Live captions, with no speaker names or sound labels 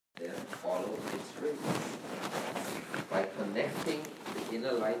follow its rays. By connecting the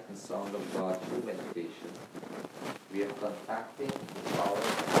inner light and sound of God through meditation, we are contacting the power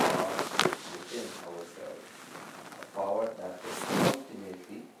of God within ourselves, a power that will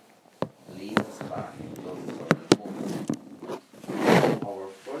ultimately lead us back to those eternal moments. Our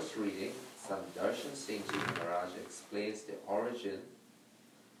first reading, Sant Singh Maharaj explains the origin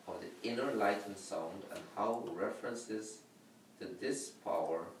of the inner light and sound and how references to this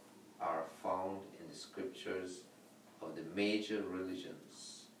power are found in the scriptures of the major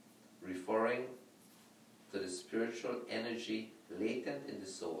religions, referring to the spiritual energy latent in the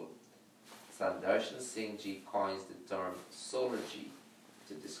soul. Sandarshan Singh Ji coins the term solargy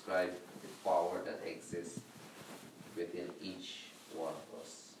to describe the power that exists within each one of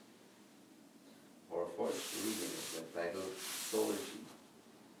us. Our first reading is entitled Solargy,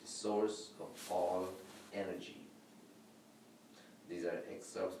 the source of all energy. These are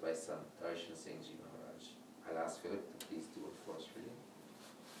excerpts by Sandarshan Singh Ji Maharaj. I'll ask Philip to please do a first reading.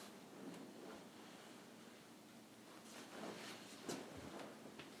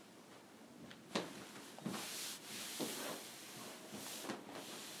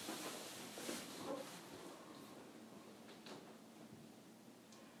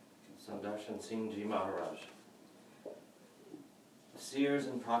 Sandarshan Singh Ji Maharaj. The seers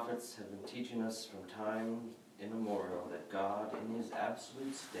and prophets have been teaching us from time immemorial that God, in his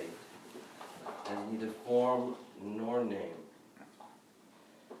absolute state, has neither form nor name.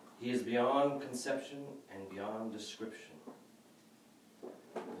 He is beyond conception and beyond description.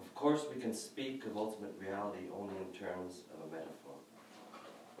 Of course, we can speak of ultimate reality only in terms of a metaphor.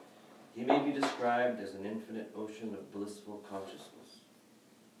 He may be described as an infinite ocean of blissful consciousness.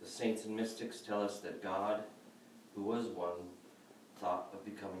 The saints and mystics tell us that God, who was one, thought of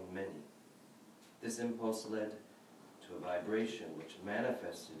becoming many. This impulse led to a vibration which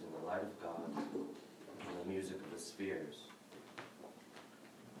manifested in the light of God and the music of the spheres.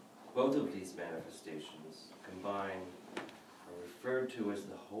 Both of these manifestations combined are referred to as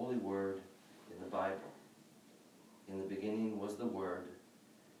the Holy Word in the Bible. In the beginning was the Word,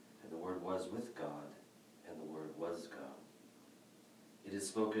 and the Word was with God, and the Word was God. It is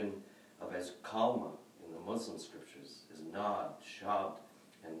spoken of as Kalma in the Muslim scriptures, as Nad, Shabd,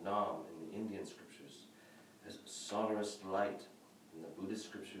 and Nam in the Indian scriptures, as sonorous light in the Buddhist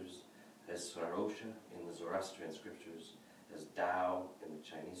scriptures, as Sarosha in the Zoroastrian scriptures, as Tao in the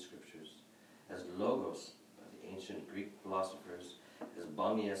Chinese scriptures, as Logos by the ancient Greek philosophers, as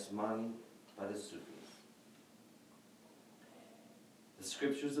Bami Asmani by the Sufis. The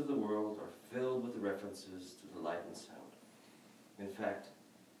scriptures of the world are filled with references to the light and sound. In fact,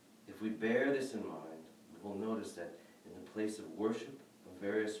 if we bear this in mind, we will notice that in the place of worship of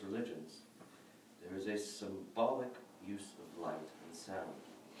various religions, there is a symbolic use of light and sound.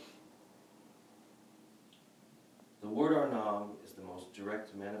 The word Arnam is the most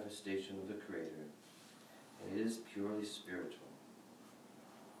direct manifestation of the Creator, and it is purely spiritual.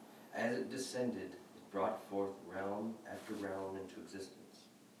 As it descended, it brought forth realm after realm into existence.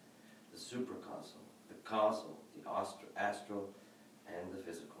 The supracausal, the causal, the astral, and the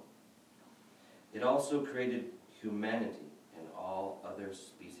physical. It also created humanity and all other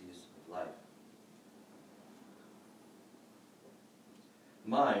species of life.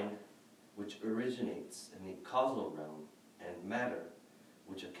 Mind, which originates in the causal realm, and matter,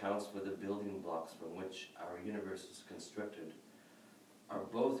 which accounts for the building blocks from which our universe is constructed, are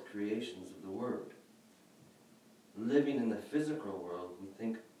both creations of the Word. Living in the physical world, we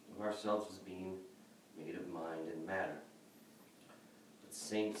think of ourselves as being made of mind and matter. But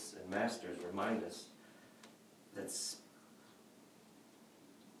saints and masters remind us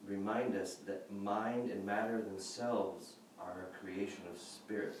that mind and matter themselves are a creation of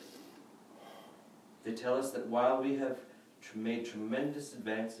spirit. They tell us that while we have made tremendous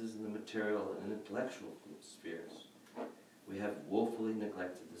advances in the material and intellectual spheres, we have woefully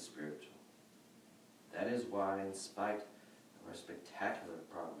neglected the spiritual. That is why, in spite of our spectacular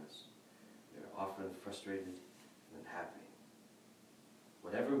progress, we are often frustrated and unhappy.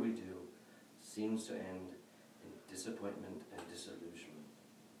 Whatever we do seems to end in disappointment and disillusionment.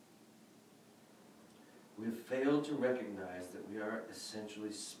 We have failed to recognize that we are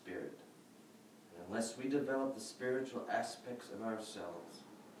essentially spirit. And unless we develop the spiritual aspects of ourselves,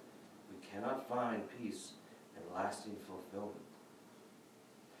 we cannot find peace and lasting fulfillment.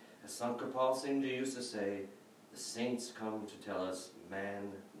 As Sankirpal Singh Ji used to say, the saints come to tell us,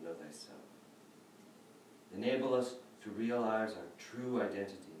 man, know thyself. Enable us to realize our true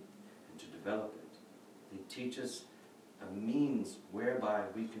identity and to develop it. They teach us a means whereby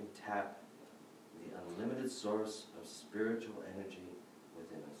we can tap the unlimited source of spiritual energy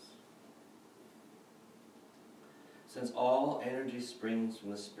within us. Since all energy springs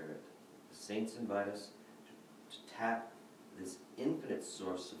from the Spirit, the saints invite us to tap this infinite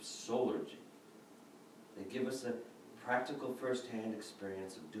source of solargy. They give us a practical first-hand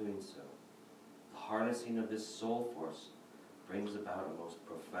experience of doing so. The harnessing of this soul force brings about a most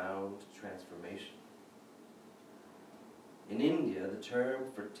profound transformation. In India, the term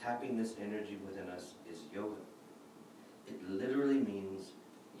for tapping this energy within us is yoga. It literally means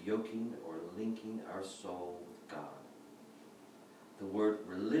yoking or linking our soul with God. The word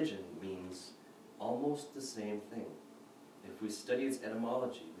religion means almost the same thing. If we study its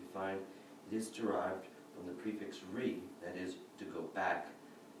etymology, we find it is derived from the prefix "ri," that is, to go back,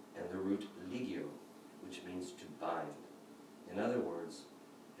 and the root "ligio," which means to bind. In other words,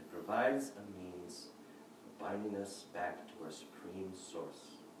 it provides a means of binding us back to our supreme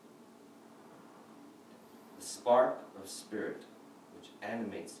source. The spark of spirit which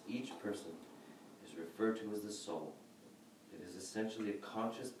animates each person is referred to as the soul. It is essentially a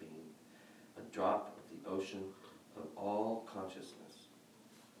conscious being, a drop of the ocean of all consciousness.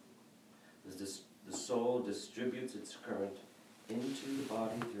 The soul distributes its current into the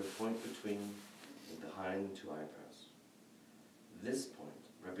body through a point between and behind the two eyebrows. This point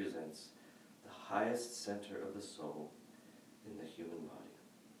represents the highest center of the soul in the human body.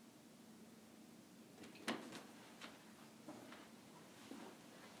 Thank you.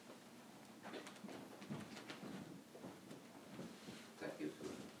 Thank you.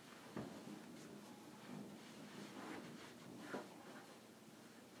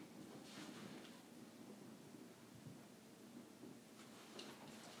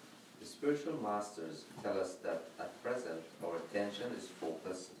 The spiritual masters tell us that at present our attention is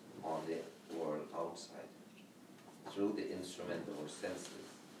focused on the world outside through the instrument of our senses.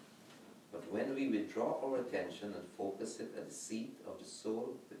 But when we withdraw our attention and focus it at the seat of the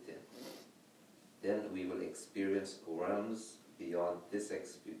soul within, then we will experience realms beyond this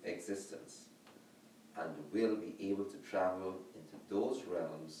existence and will be able to travel into those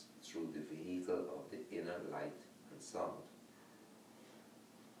realms through the vehicle of the inner light and sound.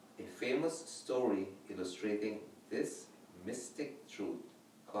 A famous story illustrating this mystic truth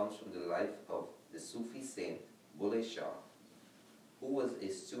comes from the life of the Sufi saint Bulleh Shah, who was a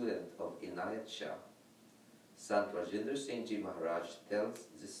student of Inayat Shah. Sant Rajinder Singh Ji Maharaj tells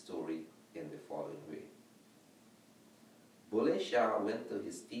this story in the following way. Bulleh Shah went to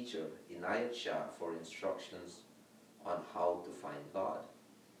his teacher Inayat Shah for instructions on how to find God.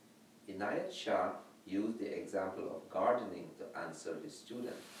 Inayat Shah used the example of gardening to answer his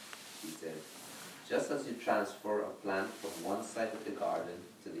student. He said, just as you transfer a plant from one side of the garden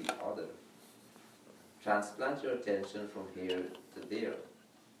to the other, transplant your attention from here to there.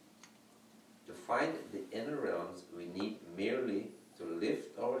 To find the inner realms, we need merely to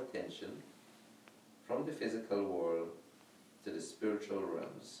lift our attention from the physical world to the spiritual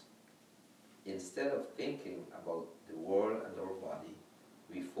realms. Instead of thinking about the world and our body,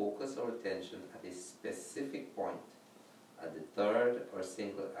 we focus our attention at a specific point, at the third or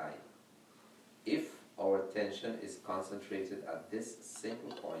single eye. If our attention is concentrated at this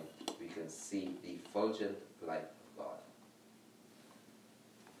single point, we can see the effulgent light of God.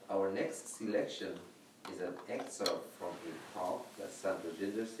 Our next selection is an excerpt from a talk that Sant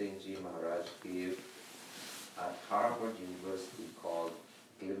Rajinder Singh Ji Maharaj gave at Harvard University called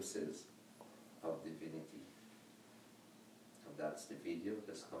Glimpses of Divinity. And that's the video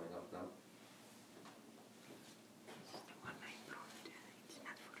that's coming up now.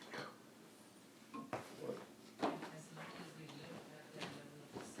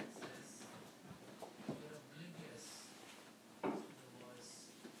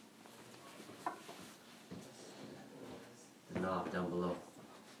 Knob down below.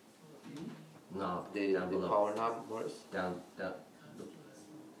 Knob The down below. power knob, Morris? Down.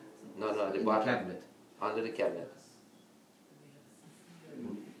 No, the In bottom. the cabinet. Under the cabinet.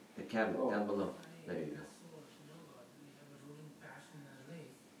 The cabinet down below. There you go.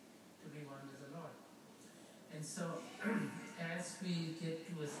 And so, as we get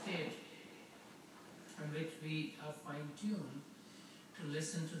to a state in which we are fine-tuned to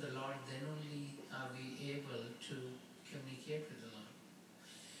listen to the Lord, then only are we able to communicate with the Lord.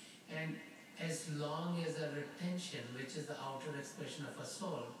 And as long as our attention, which is the outer expression of our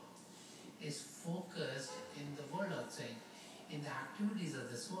soul, is focused in the world outside, in the activities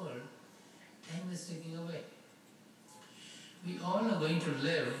of this world, time is ticking away. We all are going to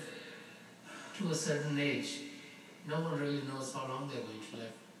live to a certain age. No one really knows how long they're going to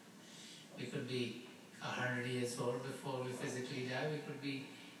live. We could be 100 years old before we physically die. We could be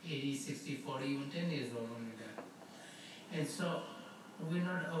 80, 60, 40, even 10 years old when we die. And so we're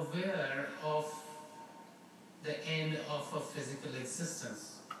not aware of the end of a physical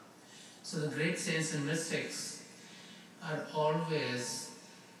existence. So the great saints and mystics are always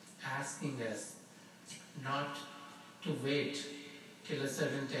asking us not to wait till a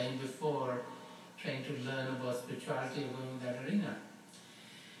certain time before trying to learn about spirituality or going in that arena.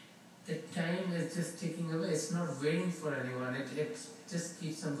 The time is just ticking away. It's not waiting for anyone. It just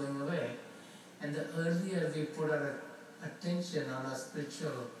keeps on going away. And the earlier we put our attention on our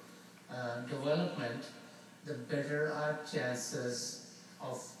spiritual development, the better our chances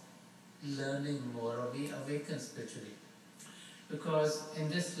of learning more or being awakened spiritually. Because in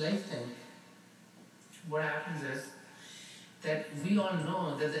this lifetime, what happens is that we all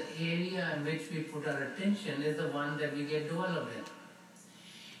know that the area in which we put our attention is the one that we get developed in.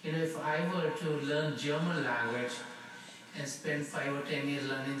 You know, if I were to learn German language and spend 5 or 10 years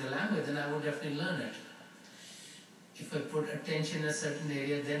learning the language, then I would definitely learn it. If I put attention in a certain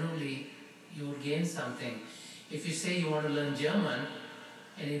area, then only you would gain something. If you say you want to learn German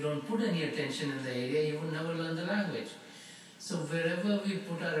and you don't put any attention in the area, you will never learn the language. So wherever we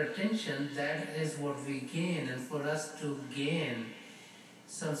put our attention, that is what we gain. And for us to gain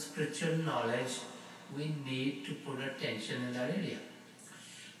some spiritual knowledge, we need to put attention in that area.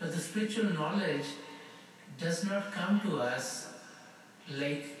 But the spiritual knowledge does not come to us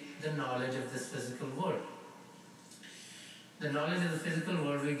like the knowledge of this physical world. The knowledge of the physical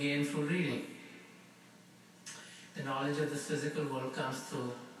world we gain through reading. The knowledge of this physical world comes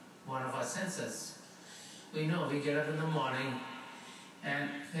through one of our senses. We know we get up in the morning, and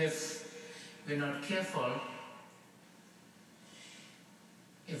if we're not careful,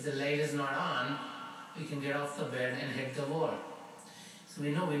 if the light is not on, we can get off the bed and hit the wall. So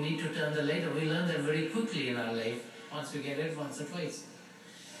we know we need to turn the light on. We learn that very quickly in our life, once we get it once or twice.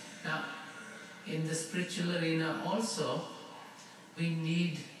 Now, in the spiritual arena also, we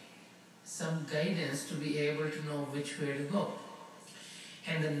need some guidance to be able to know which way to go.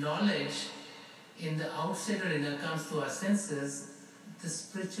 And the knowledge in the outside arena comes through our senses. The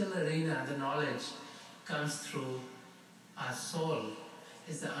spiritual arena, the knowledge, comes through our soul.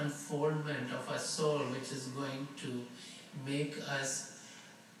 It's the unfoldment of our soul which is going to make us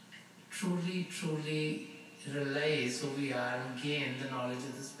truly, truly realize who we are and gain the knowledge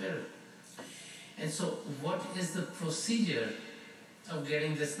of the Spirit. And so what is the procedure of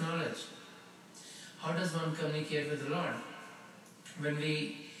getting this knowledge? How does one communicate with the Lord? When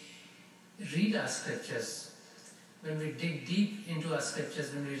we read our scriptures, when we dig deep into our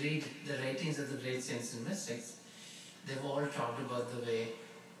scriptures, when we read the writings of the great saints and mystics, they've all talked about the way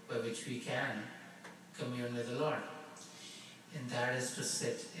by which we can commune with the Lord. And that is to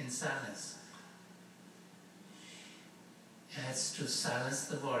sit in silence. It's to silence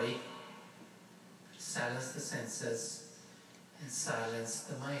the body, silence the senses, and silence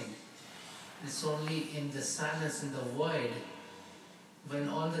the mind. It's only in the silence, in the void, when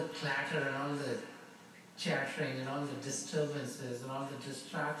all the clatter and all the chattering and all the disturbances and all the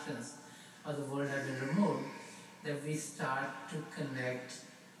distractions of the world have been removed, that we start to connect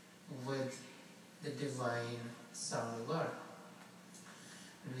with the divine sound of God.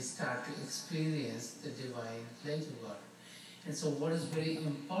 And we start to experience the divine light of God. And so what is very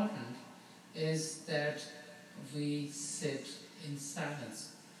important is that we sit in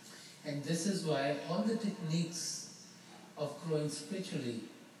silence. And this is why all the techniques of growing spiritually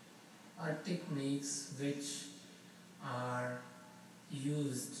are techniques which are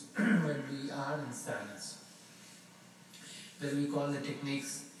used when we are in silence. Whether we call the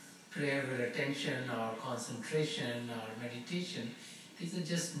techniques prayer with attention or concentration or meditation, these are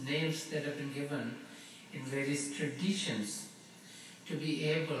just names that have been given in various traditions to be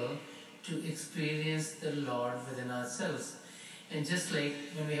able to experience the Lord within ourselves. And just like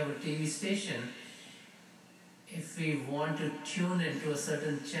when we have a TV station, if we want to tune into a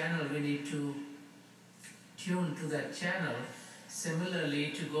certain channel, we need to tune to that channel.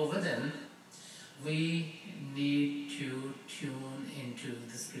 Similarly, to go within, we need to tune into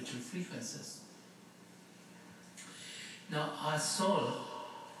the spiritual frequencies. Now, our soul,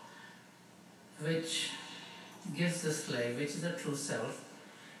 which gives us life, which is the true self,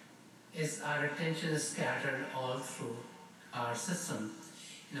 is our attention is scattered all through our system.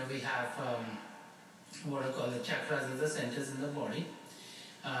 You know, we have what I call the chakras, are the centers in the body,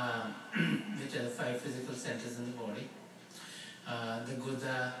 which are the 5 physical centers in the body. The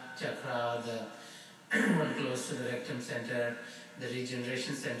Guda chakra, the one close to the rectum center, the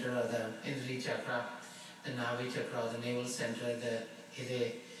regeneration center or the Indri chakra, the Navi chakra, the navel center, the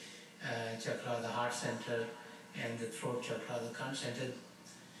Hide chakra, the heart center, and the throat chakra, the Kan center.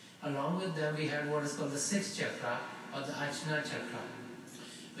 Along with them we had what is called the 6th chakra or the Ajna chakra,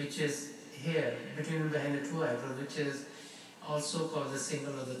 which is here, between and behind the two eyebrows, which is also called the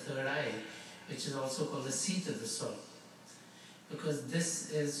single or the third eye, which is also called the seat of the soul. Because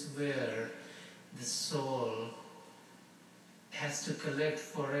this is where the soul has to collect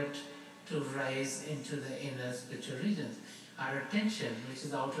for it to rise into the inner spiritual regions. Our attention, which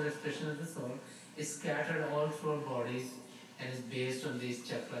is the outer expression of the soul, is scattered all through our bodies and is based on these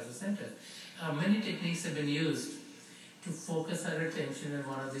chakras or centers. Many techniques have been used to focus our attention in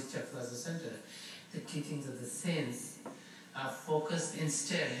one of these chakras or centers. The teachings of the saints are focused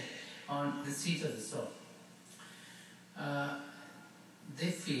instead on the seat of the soul.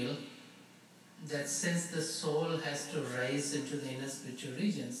 They feel that since the soul has to rise into the inner spiritual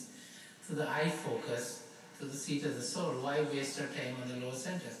regions through the eye focus, to the seat of the soul, why waste our time on the lower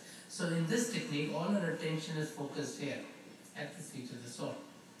centers? So in this technique, all our attention is focused here, at the seat of the soul.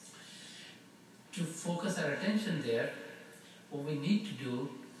 To focus our attention there, what we need to do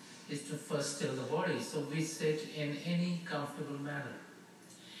is to first still the body. So we sit in any comfortable manner.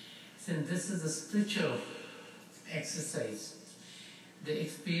 Since this is a spiritual exercise, the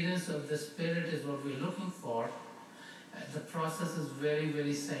experience of the spirit is what we're looking for. The process is very,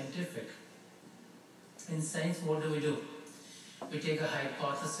 very scientific. In science, what do? We take a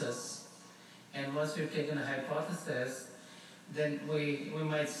hypothesis, and once we've taken a hypothesis, then we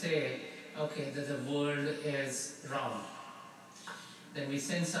might say, okay, that the world is round. Then we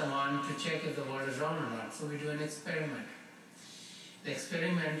send someone to check if the world is round or not. So we do an experiment. The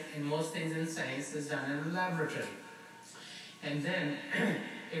experiment in most things in science is done in a laboratory. And then,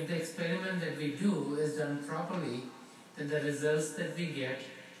 if the experiment that we do is done properly, then the results that we get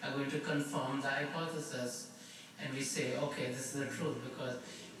are going to confirm the hypothesis. And we say, okay, this is the truth because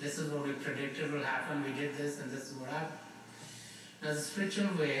this is what we predicted will happen, we did this and this is what happened. Now the spiritual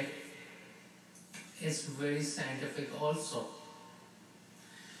way is very scientific also.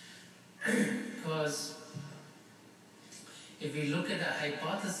 Because if we look at the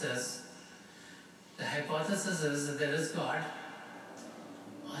hypothesis is that there is God,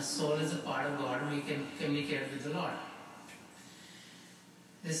 our soul is a part of God, and we can communicate with the Lord.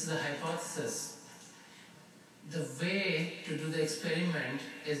 This is the hypothesis. The way to do the experiment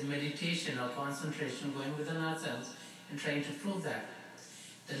is meditation or concentration, going within ourselves and trying to prove that.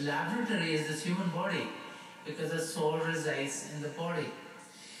 The laboratory is this human body because the soul resides in the body.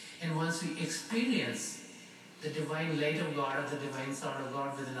 And once we experience the divine light of God or the divine sound of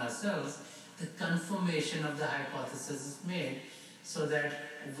God within ourselves, the confirmation of the hypothesis is made so that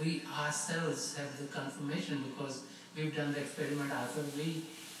we ourselves have the confirmation because we've done the experiment ourselves, we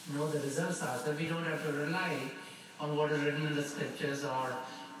know the results ourselves. We don't have to rely on what is written in the scriptures or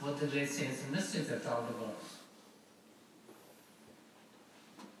what the great saints and mystics have talked about.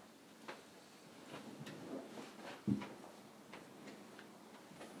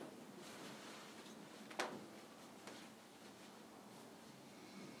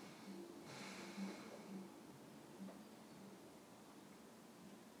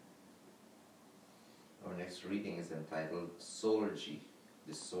 Our next reading is entitled Solargy,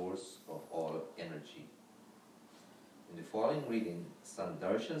 the source of all energy. In the following reading, Sant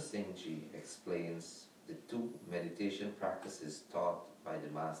Singh explains the two meditation practices taught by the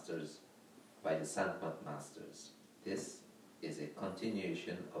masters, by the Sant masters. This is a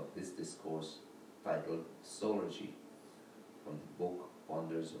continuation of his discourse titled Solargy from the book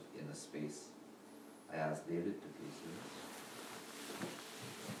Wonders of Inner Space. I ask David to please read.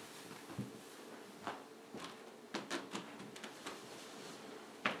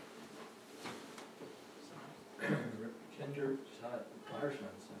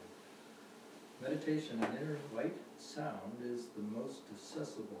 Meditation on inner light sound is the most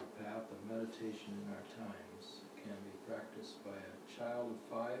accessible path of meditation in our times. It can be practiced by a child of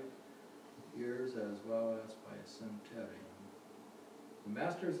 5 years as well as by a centenarian. The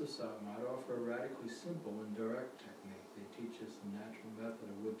masters of Satmata offer a radically simple and direct technique. They teach us the natural method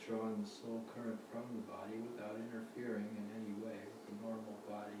of withdrawing the soul current from the body without interfering in any way with the normal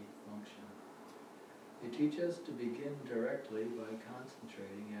body function. They teach us to begin directly by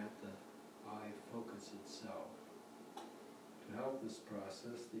concentrating at the eye focus itself. To help this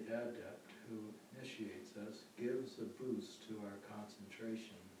process, the adept who initiates us gives a boost to our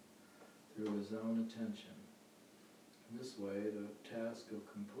concentration through his own attention. In this way, the task of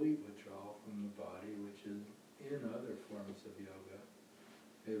complete withdrawal from the body, which is in other forms of yoga,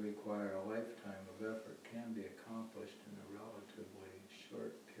 may require a lifetime of effort, can be accomplished in a relatively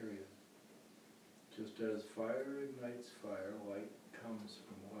short period. Just as fire ignites fire, light comes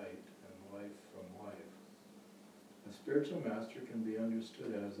from light, life from life. A spiritual master can be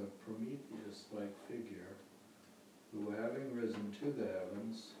understood as a Prometheus-like figure who, having risen to the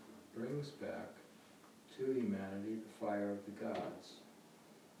heavens, brings back to humanity the fire of the gods.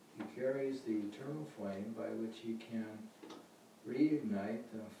 He carries the eternal flame by which he can reignite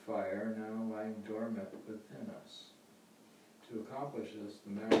the fire now lying dormant within us. To accomplish this,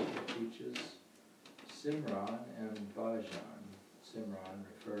 the Master teaches Simran and Bhajan. Simran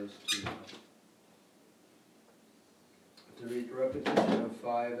refers to the repetition of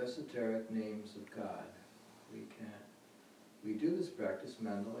 5 esoteric names of God. We do this practice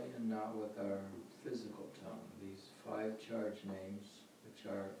mentally and not with our physical tongue. These 5 charge names,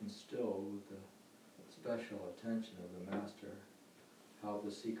 which are instilled with the special attention of the Master, help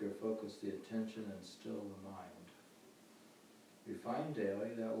the seeker focus the attention and still the mind. We find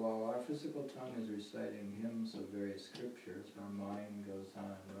daily that while our physical tongue is reciting hymns of various scriptures, our mind goes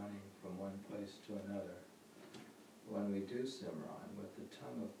on running from one place to another. When we do Simran with the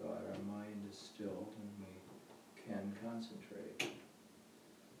tongue of thought, our mind is stilled and we can concentrate.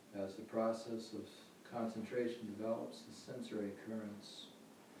 As the process of concentration develops, the sensory currents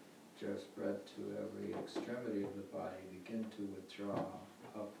which are spread to every extremity of the body begin to withdraw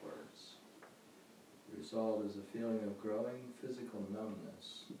upwards. The result is a feeling of growing physical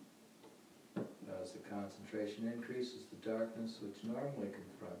numbness. As the concentration increases, the darkness which normally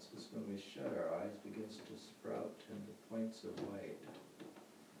confronts us when we shut our eyes begins to sprout into points of light.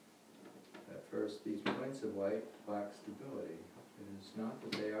 At first, these points of light lack stability. It is not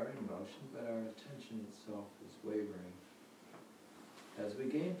that they are in motion, but our attention itself is wavering. As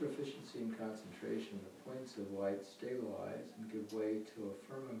we gain proficiency in concentration, the points of light stabilize and give way to a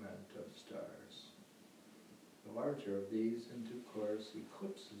firmament of stars. The larger of these, in due course,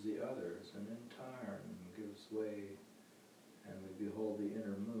 eclipses the others, and in turn gives way, and we behold the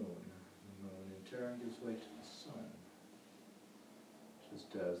inner moon. The moon, in turn, gives way to the sun.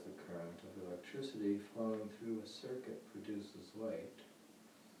 Just as the current of electricity flowing through a circuit produces light,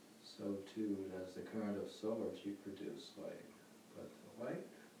 so too does the current of solargy produce light. But the light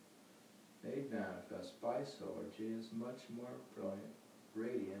made manifest by solargy is much more brilliant,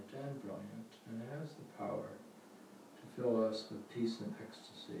 radiant and brilliant, and has the power to fill us with peace and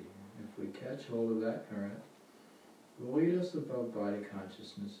ecstasy. If we catch hold of that current, it will lead us above body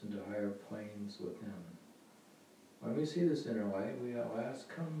consciousness into higher planes within. When we see this inner light, we at last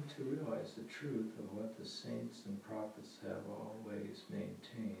come to realize the truth of what the saints and prophets have always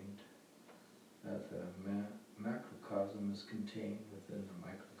maintained, that the macrocosm is contained within the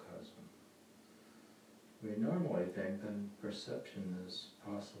microcosm. We normally think that perception is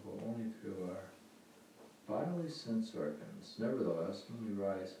possible only through our bodily sense organs. Nevertheless, when we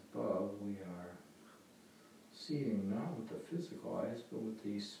rise above, we are seeing not with the physical eyes, but with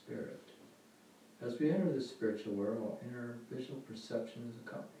the spirit. As we enter the spiritual world, inner visual perception is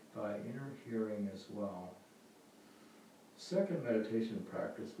accompanied by inner hearing as well. The second meditation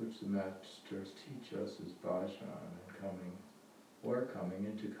practice which the masters teach us is bhajan, coming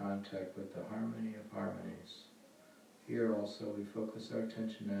into contact with the harmony of harmonies. Here also we focus our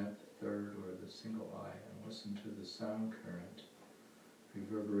attention at the third or the single eye and listen to the sound current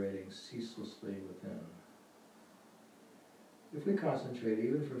reverberating ceaselessly within. If we concentrate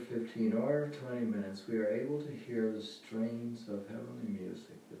even for 15 or 20 minutes, we are able to hear the strains of heavenly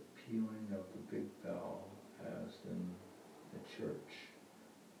music, the pealing of the big bell, as in the church.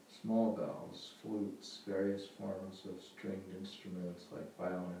 Small bells, flutes, various forms of stringed instruments like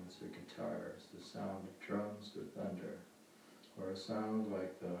violins or guitars, the sound of drums or thunder, or a sound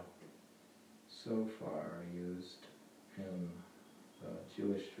like the shofar used in the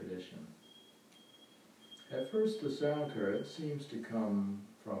Jewish tradition. At first, the sound current seems to come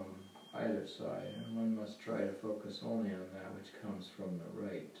from either side, and one must try to focus only on that which comes from the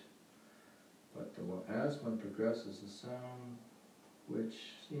right. But as one progresses, the sound which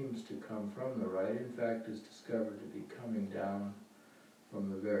seems to come from the right, in fact, is discovered to be coming down from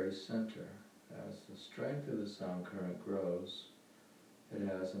the very center. As the strength of the sound current grows, it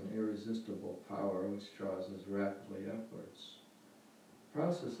has an irresistible power which draws us rapidly upwards. The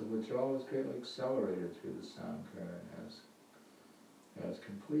process of which all is greatly accelerated through the sound current as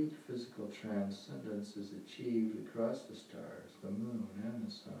complete physical transcendence is achieved. We cross the stars, the moon, and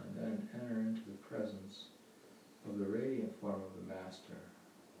the sun, and then enter into the presence of the radiant form of the Master,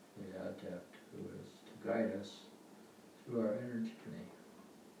 the adept who is to guide us through our inner journey.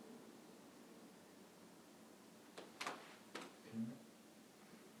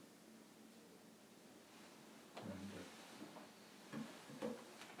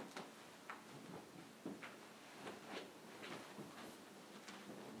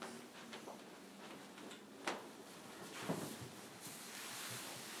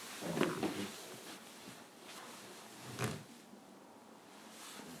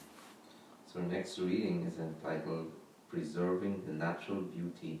 So our next reading is entitled Preserving the Natural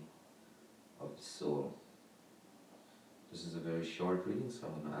Beauty of the Soul. This is a very short reading, so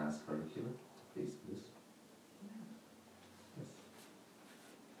I'm going to ask Harikula to please do this. Yes.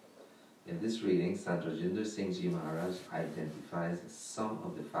 In this reading, Sant Rajinder Singh Ji Maharaj identifies some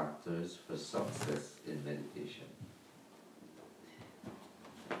of the factors for success in meditation.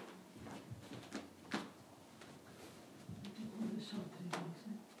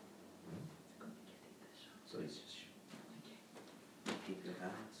 So it's just keep your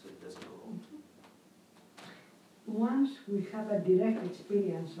hand so it doesn't go over. Once we have a direct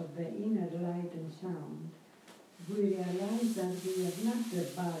experience of the inner light and sound, we realize that we are not the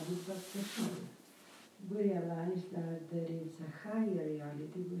body but the soul. We realize that there is a higher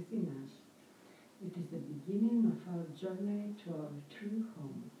reality within us. It is the beginning of our journey to our true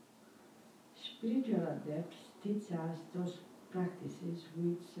home. Spiritual adepts teach us those practices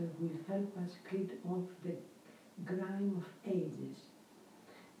which will help us clean off the grime of ages.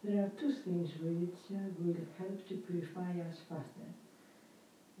 There are two things which will help to purify us faster: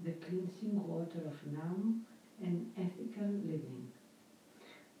 the cleansing water of now and ethical living.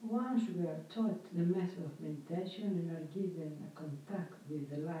 Once we are taught the method of meditation and are given a contact with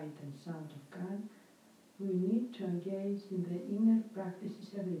the light and sound of God, we need to engage in the inner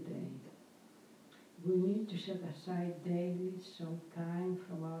practices every day. We need to set aside daily some time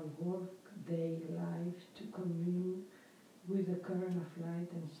from our work-day life to commune with the current of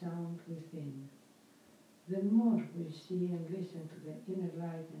light and sound within. The more we see and listen to the inner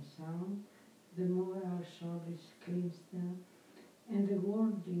light and sound, the more our soul is cleansed and the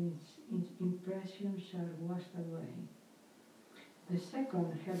world's impressions are washed away. The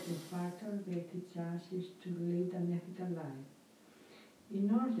second helping factor they teach us is to lead an ethical life. In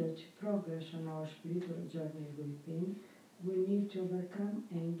order to progress on our spiritual journey within, we need to overcome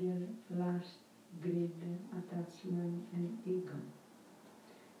anger, lust, greed, attachment, and ego.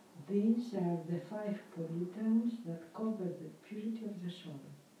 These are the 5 pollutants that cover the purity of the soul.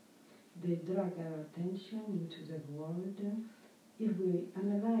 They drag our attention into the world. If we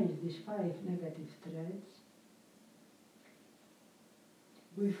analyze these 5 negative threads,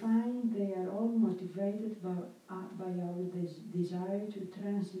 we find they are all motivated by our desire to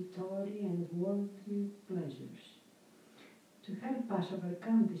transitory and worldly pleasures. To help us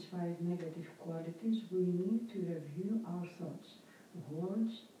overcome these 5 negative qualities, we need to review our thoughts,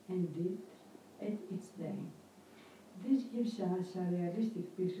 words, and deeds at each day. This gives us a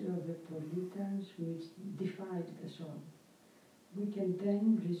realistic picture of the pollutants which defile the soul. We can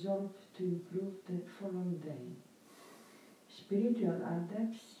then resolve to improve the following day. Spiritual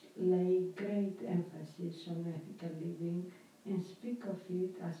adepts lay great emphasis on ethical living and speak of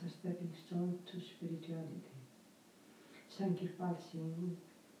it as a stepping stone to spirituality. Singh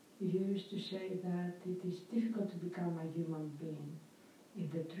used to say that it is difficult to become a human being in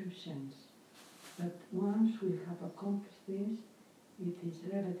the true sense, but once we have accomplished this, it is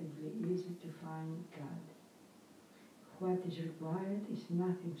relatively easy to find God. What is required is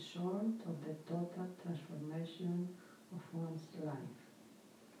nothing short of the total transformation of one's life.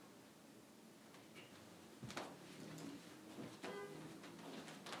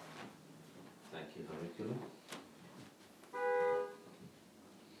 Thank you, Harikula.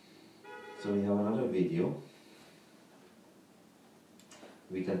 So we have another video.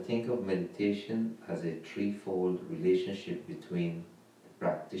 We can think of meditation as a threefold relationship between the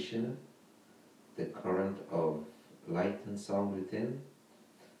practitioner, the current of light and sound within,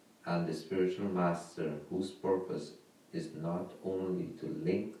 and the spiritual master, whose purpose is not only to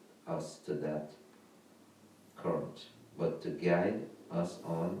link us to that current, but to guide us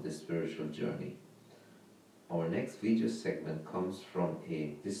on the spiritual journey. Our next video segment comes from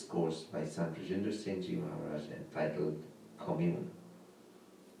a discourse by Sant Rajinder Singh Ji Maharaj entitled Commune.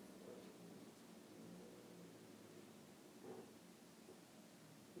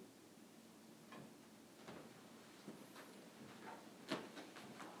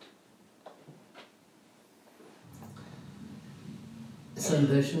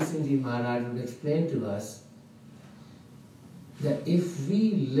 Sant Singh Ji Maharaj would explain to us that if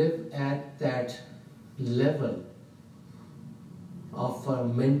we live at that level of our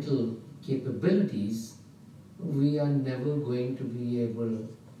mental capabilities, we are never going to be able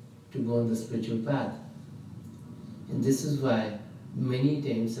to go on the spiritual path. And this is why many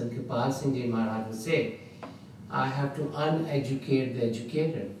times Sant Singh Ji Maharaj would say, I have to uneducate the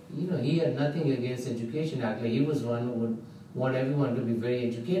educated. You know, he had nothing against education. Actually, he was one who would want everyone to be very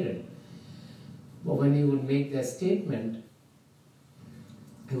educated. But when he would make that statement,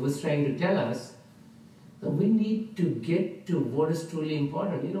 he was trying to tell us Now we need to get to what is truly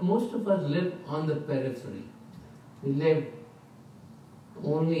important. Most of us live on the periphery. We live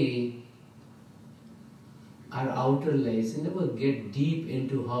only our outer lives and never get deep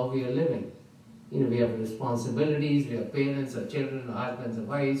into how we are living. We have responsibilities, we are parents or children or husbands or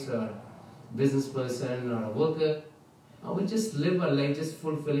wives or business person or a worker. We just live our life just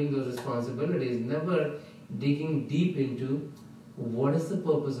fulfilling those responsibilities, never digging deep into what is the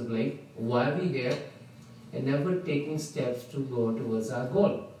purpose of life, why are we here, and never taking steps to go towards our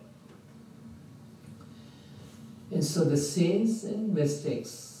goal. And so the saints and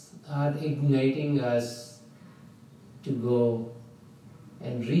mystics are igniting us to go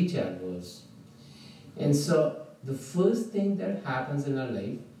and reach our goals. And so the first thing that happens in our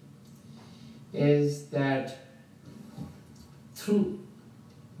life is that through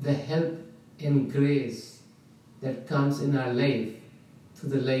the help and grace that comes in our life, through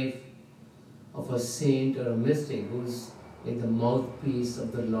the life of a saint or a mystic who's like the mouthpiece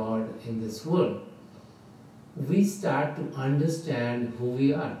of the Lord in this world, we start to understand who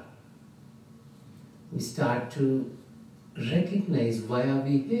we are. We start to recognize why are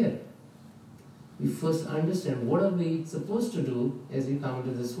we here. We first understand what are we supposed to do as we come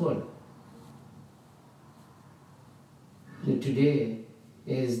into this world. Today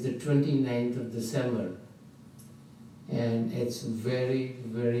is the 29th of December and it's very,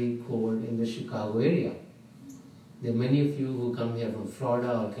 very cold in the Chicago area. There are many of you who come here from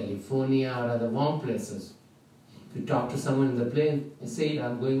Florida or California or other warm places. If you talk to someone in the plane and say,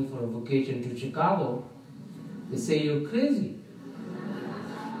 I'm going for a vacation to Chicago, they say you're crazy.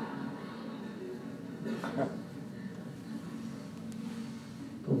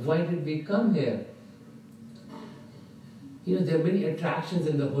 But why did we come here? There are many attractions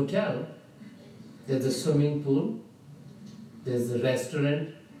in the hotel. There's a swimming pool, there's the restaurant,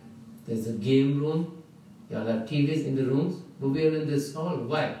 there's a game room, you all have TVs in the rooms, but we are in this hall.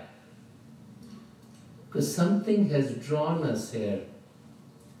 Why? Because something has drawn us here,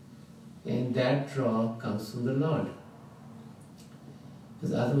 and that draw comes from the Lord.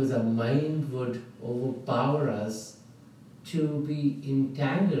 Because otherwise our mind would overpower us to be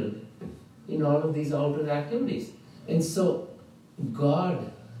entangled in all of these outer activities. And so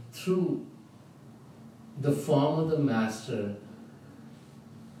God, through the form of the Master,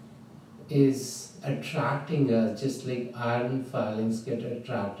 is attracting us just like iron filings get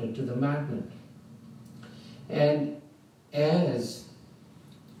attracted to the magnet. And as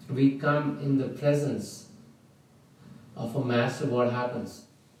we come in the presence of a Master, what happens?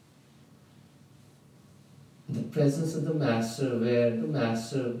 The presence of the Master, where the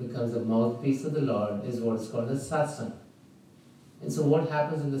Master becomes the mouthpiece of the Lord, is what is called a Satsang. And so what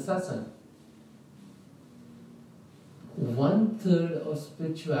happens in the Satsang? 1/3 of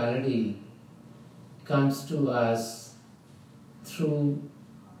spirituality comes to us through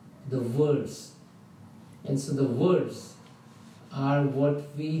the words. And so the words are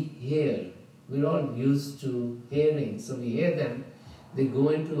what we hear. We're all used to hearing. So we hear them, they go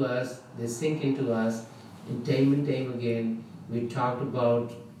into us, they sink into us, and time again we talked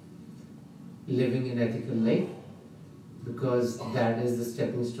about living an ethical life, because that is the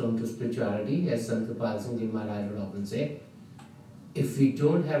stepping stone to spirituality, as Sant Singh Maharaj would often say. If we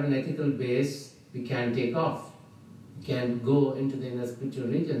don't have an ethical base, we can't take off. We can't go into the inner spiritual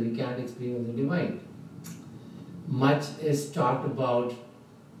region, we can't experience the divine. Much is talked about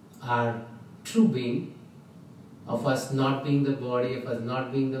our true being, of us not being the body, of us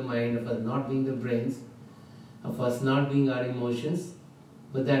not being the mind, of us not being the brains, of us not being our emotions,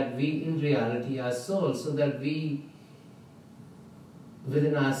 but that we in reality are soul, so that we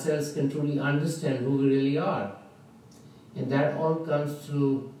within ourselves can truly understand who we really are. And that all comes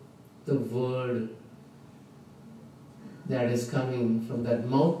through the word that is coming from that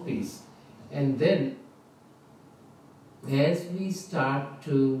mouthpiece. And then as we start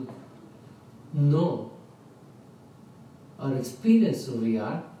to know or experience who we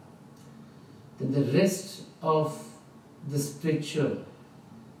are, then the rest of the spiritual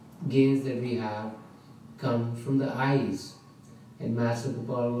gains that we have come from the eyes. And Master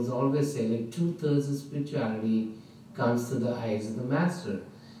Gopal was always saying, like 2/3 of spirituality comes through the eyes of the Master.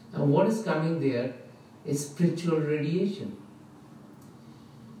 And what is coming there is spiritual radiation.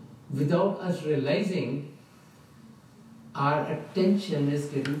 Without us realizing, our attention is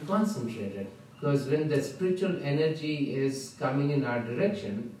getting concentrated. Because when the spiritual energy is coming in our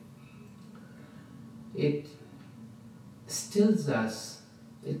direction, it stills us,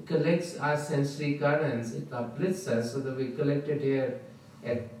 it collects our sensory currents, it uplifts us, so that we collect it here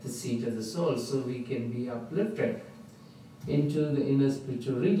at the seat of the soul, so we can be uplifted into the inner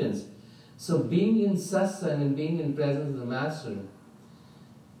spiritual regions. So being in satsang and being in presence of the Master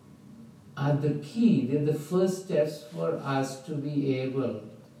are the key, they're the first steps for us to be able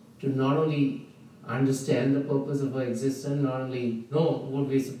to not only understand the purpose of our existence, not only know what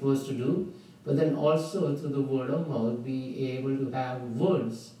we're supposed to do, but then also through the word of mouth be able to have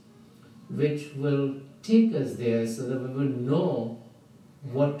words which will take us there so that we will know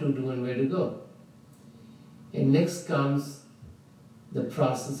what to do and where to go. And next comes the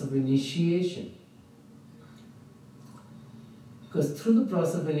process of initiation. Because through the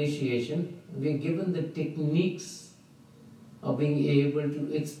process of initiation, we are given the techniques of being able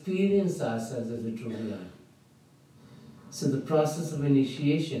to experience ourselves as we truly are. So the process of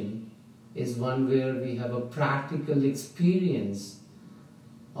initiation is one where we have a practical experience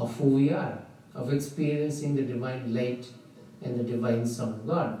of who we are, of experiencing the divine light and the divine sound of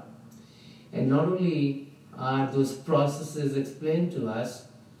God. And not only are those processes explained to us,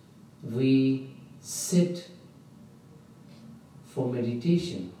 we sit for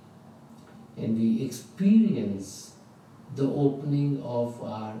meditation and we experience the opening of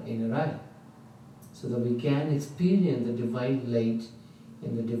our inner eye so that we can experience the divine light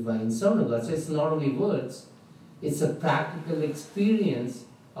and the divine sound of God. So it's not only words, it's a practical experience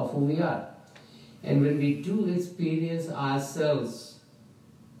of who we are. And when we do experience ourselves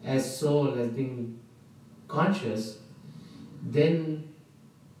as soul, as being conscious, then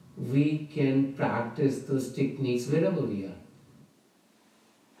we can practice those techniques wherever we are.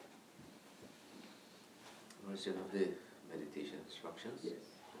 Version of the meditation instructions. Yes.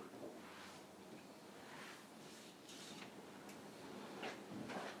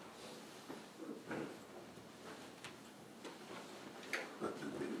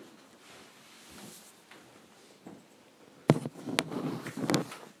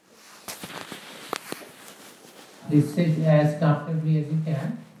 Please sit as comfortably as you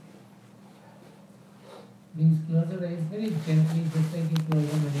can. Please close your eyes very gently, just like you close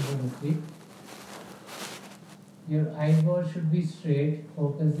them when you go to sleep. Your eyeball should be straight,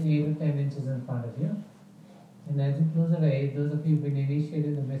 focus 8 to 10 inches in front of you. And as you close your eyes, those of you who have been initiated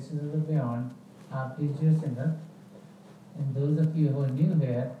in the messages of the beyond, please do your signal. And those of you who are new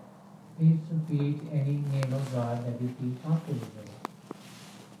here, please repeat any name of God that you feel comfortable with.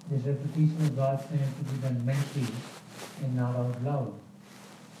 This repetition of God's name to be done mentally and not out loud.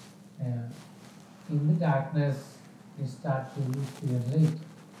 In the darkness, you start to see a light.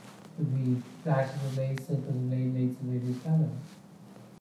 To be flashes of light, circles of light, lights of various colors.